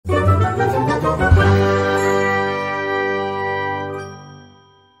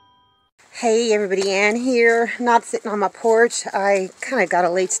Hey everybody, Ann here, not sitting on my porch. I kind of got a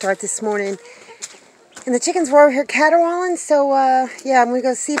late start this morning. And the chickens were over here caterwauling, so yeah, I'm going to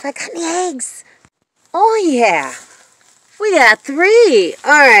go see if I got any eggs. Oh yeah, we got 3.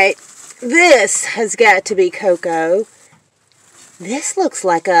 Alright, this has got to be Coco. This looks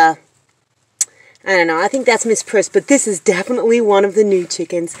like a, I don't know, I think that's Miss Priss, but this is definitely one of the new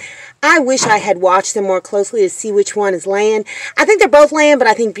chickens. I wish I had watched them more closely to see which one is laying. I think they're both laying, but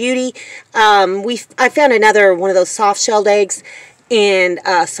I think Beauty, I found another one of those soft-shelled eggs, and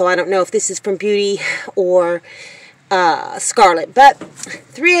so I don't know if this is from Beauty or Scarlet. But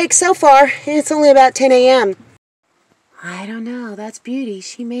 3 eggs so far, and it's only about 10 a.m. I don't know, that's Beauty.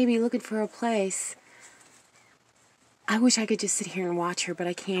 She may be looking for a place. I wish I could just sit here and watch her, but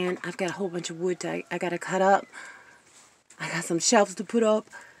I can't. I've got a whole bunch of wood I got to cut up. I got some shelves to put up.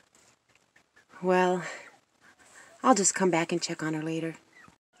 Well, I'll just come back and check on her later.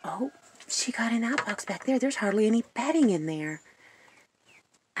 Oh, she got in that box back there. There's hardly any bedding in there.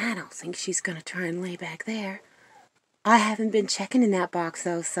 I don't think she's going to try and lay back there. I haven't been checking in that box,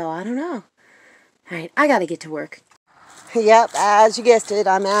 though, so I don't know. All right, I got to get to work. Yep, as you guessed it,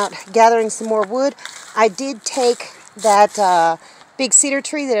 I'm out gathering some more wood. I did take that big cedar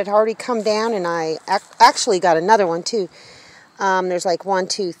tree that had already come down, and I actually got another one, too. There's like 1,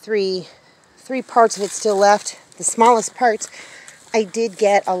 2, 3 parts of it still left, the smallest parts. I did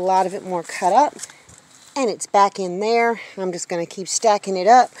get a lot of it more cut up, and it's back in there. I'm just going to keep stacking it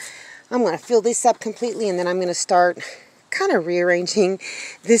up. I'm going to fill this up completely, and then I'm going to start kind of rearranging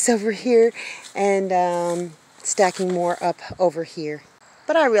this over here and stacking more up over here.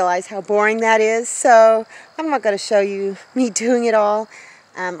 But I realize how boring that is, so I'm not going to show you me doing it all.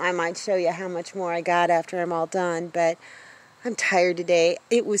 I might show you how much more I got after I'm all done, but I'm tired today.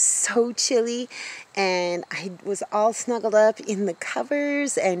 It was so chilly, and I was all snuggled up in the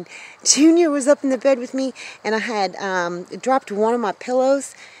covers, and Junior was up in the bed with me, and I had dropped one of my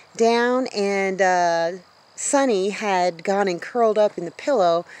pillows down, and Sunny had gone and curled up in the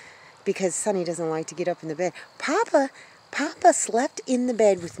pillow because Sunny doesn't like to get up in the bed. Papa slept in the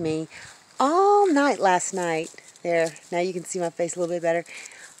bed with me all night last night. There, now you can see my face a little bit better.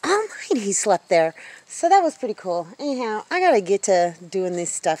 All night he slept there. So that was pretty cool. Anyhow, I gotta get to doing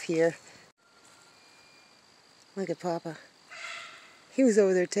this stuff here. Look at Papa. He was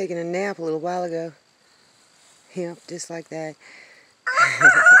over there taking a nap a little while ago. Yep, just like that.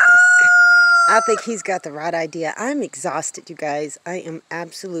 I think he's got the right idea. I'm exhausted, you guys. I am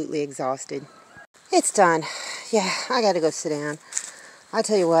absolutely exhausted. It's done. Yeah, I gotta go sit down. I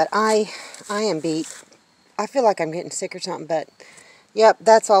tell you what, I am beat. I feel like I'm getting sick or something, but yep,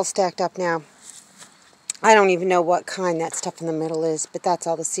 that's all stacked up now. I don't even know what kind that stuff in the middle is, but that's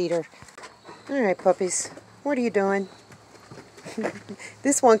all the cedar. Alright, puppies, what are you doing?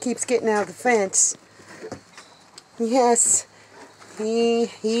 This one keeps getting out of the fence. Yes,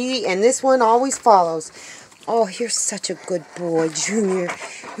 and this one always follows. Oh, you're such a good boy, Junior.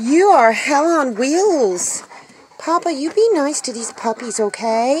 You are hell on wheels. Papa, you be nice to these puppies,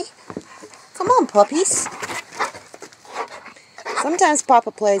 okay? Come on, puppies. Sometimes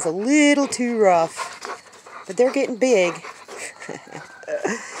Papa plays a little too rough, but they're getting big.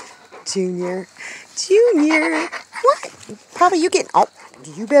 Junior. What? Papa, you getting... Oh,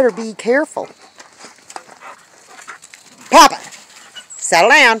 you better be careful. Papa, settle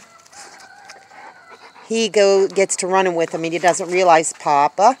down. He gets to running with them, and he doesn't realize,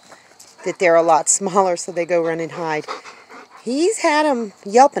 Papa, that they're a lot smaller, so they go run and hide. He's had them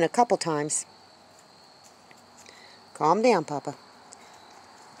yelping a couple times. Calm down, Papa.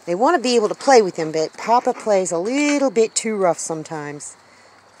 They want to be able to play with him, but Papa plays a little bit too rough sometimes.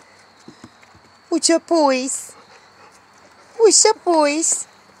 What's up, boys? What's up, boys?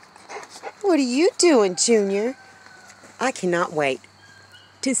 What are you doing, Junior? I cannot wait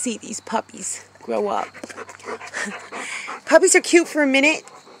to see these puppies grow up. Puppies are cute for a minute,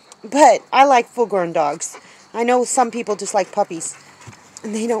 but I like full-grown dogs. I know some people just like puppies,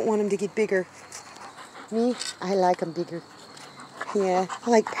 and they don't want them to get bigger. Me, I like them bigger. Yeah, I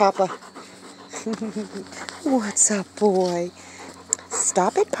like Papa. What's up, boy?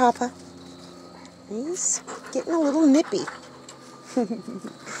 Stop it, Papa. He's getting a little nippy.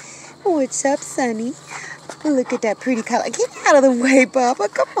 What's up, Sonny? Look at that pretty color. Get out of the way, Papa.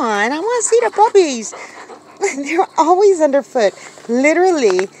 Come on. I want to see the puppies. They're always underfoot.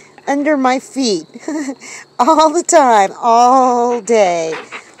 Literally under my feet. All the time. All day.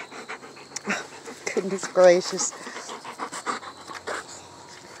 Goodness gracious.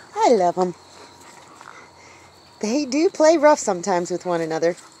 I love them. They do play rough sometimes with one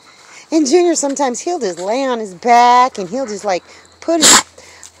another. And Junior, sometimes he'll just lay on his back and he'll just like put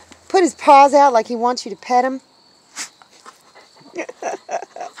put his paws out like he wants you to pet him.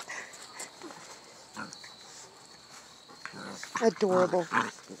 Adorable.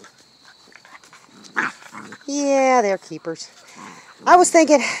 Yeah, they're keepers. I was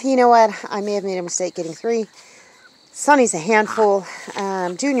thinking, you know what, I may have made a mistake getting 3. Sonny's a handful.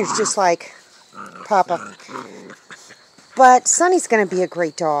 Junior's just like Papa. But Sonny's going to be a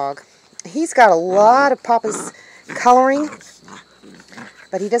great dog. He's got a lot of Papa's coloring,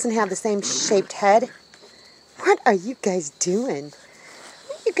 but he doesn't have the same shaped head. What are you guys doing?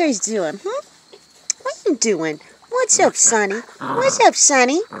 What are you guys doing? What are you doing? What's up, Sonny? What's up,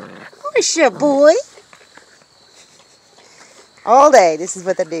 Sonny? What's up, boy? All day, this is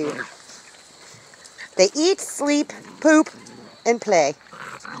what they do. They eat, sleep, poop, and play.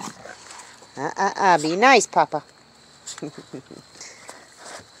 Be nice, Papa.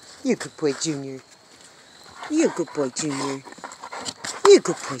 You good boy, Junior. You good boy, Junior. You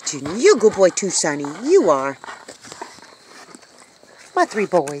good boy, Junior. You good boy too, Sonny. You are. My 3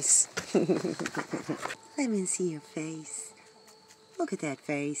 boys. Let me see your face. Look at that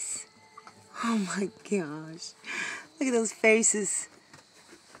face. Oh my gosh. Look at those faces.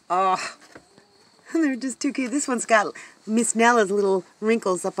 Oh, they're just too cute. This one's got Miss Nella's little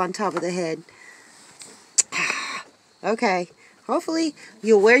wrinkles up on top of the head. Okay. Hopefully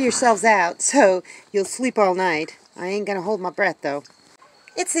you'll wear yourselves out so you'll sleep all night. I ain't gonna hold my breath though.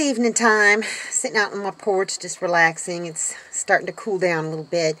 It's evening time. Sitting out on my porch just relaxing. It's starting to cool down a little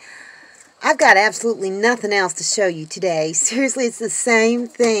bit. I've got absolutely nothing else to show you today. Seriously, it's the same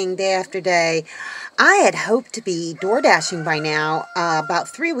thing day after day. I had hoped to be door dashing by now. About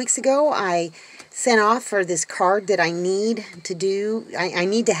 3 weeks ago, I sent off for this card that I need to do. I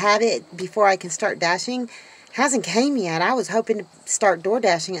need to have it before I can start dashing. Hasn't came yet. I was hoping to start door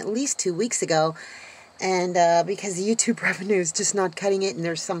dashing at least 2 weeks ago. And because the YouTube revenue is just not cutting it, and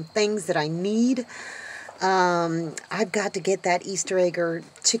there's some things that I need. I've got to get that Easter egg or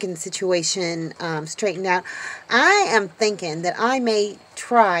chicken situation straightened out. I am thinking that I may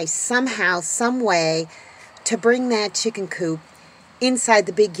try somehow, some way to bring that chicken coop inside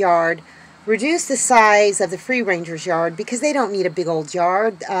the big yard, reduce the size of the free ranger's yard because they don't need a big old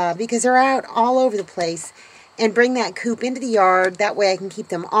yard because they're out all over the place, and bring that coop into the yard. That way I can keep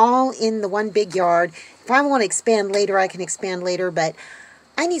them all in the one big yard. If I want to expand later, I can expand later, but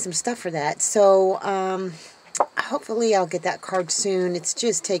I need some stuff for that. So hopefully I'll get that card soon. It's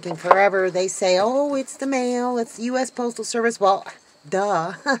just taking forever. They say, oh, it's the mail, it's the U.S. Postal Service. Well,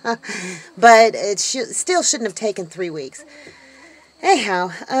 duh. But it still shouldn't have taken 3 weeks.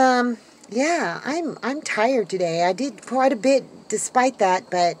 Anyhow, yeah, I'm tired today. I did quite a bit despite that,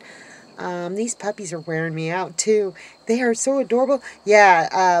 but these puppies are wearing me out too. They are so adorable.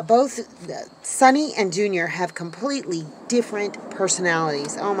 Yeah, both Sonny and Junior have completely different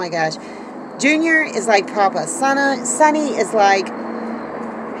personalities. Oh my gosh. Junior is like Papa. Sonny is like,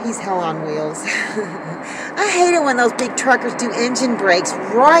 he's hell on wheels. I hate it when those big truckers do engine brakes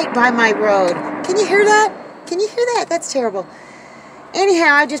right by my road. Can you hear that? Can you hear that? That's terrible.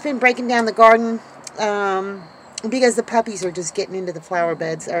 Anyhow, I've just been breaking down the garden because the puppies are just getting into the flower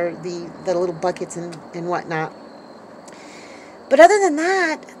beds, or the little buckets and whatnot. But other than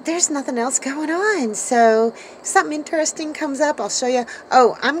that, there's nothing else going on. So if something interesting comes up, I'll show you.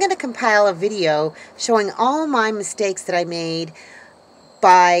 Oh, I'm going to compile a video showing all my mistakes that I made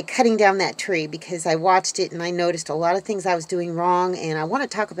by cutting down that tree, because I watched it and I noticed a lot of things I was doing wrong, and I want to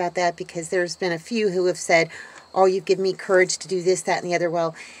talk about that because there's been a few who have said, oh, you've given me courage to do this, that, and the other.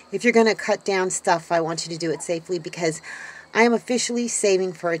 Well, if you're going to cut down stuff, I want you to do it safely, because I am officially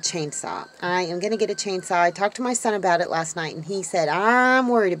saving for a chainsaw. I am going to get a chainsaw. I talked to my son about it last night, and he said, I'm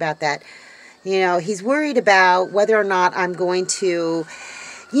worried about that. You know, he's worried about whether or not I'm going to,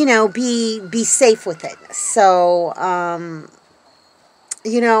 you know, be safe with it. So,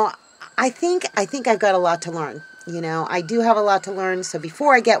 you know, I think I've got a lot to learn. You know, I do have a lot to learn. So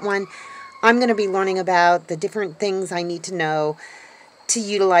before I get one, I'm going to be learning about the different things I need to know to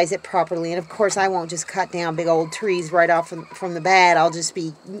utilize it properly. And of course, I won't just cut down big old trees right off from the bat. I'll just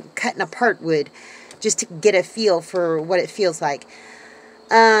be cutting apart wood just to get a feel for what it feels like.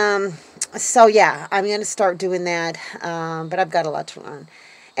 So yeah, I'm going to start doing that, but I've got a lot to learn.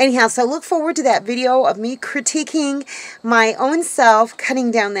 Anyhow, so look forward to that video of me critiquing my own self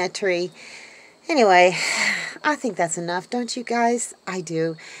cutting down that tree. Anyway, I think that's enough, don't you guys? I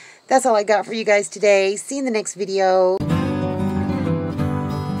do. That's all I got for you guys today. See you in the next video.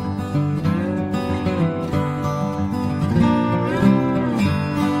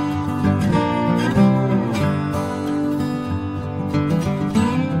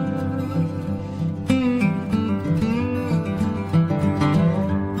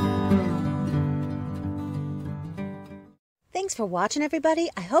 Thanks for watching,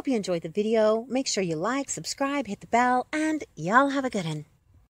 everybody. I hope you enjoyed the video. Make sure you like, subscribe, hit the bell, and y'all have a good one.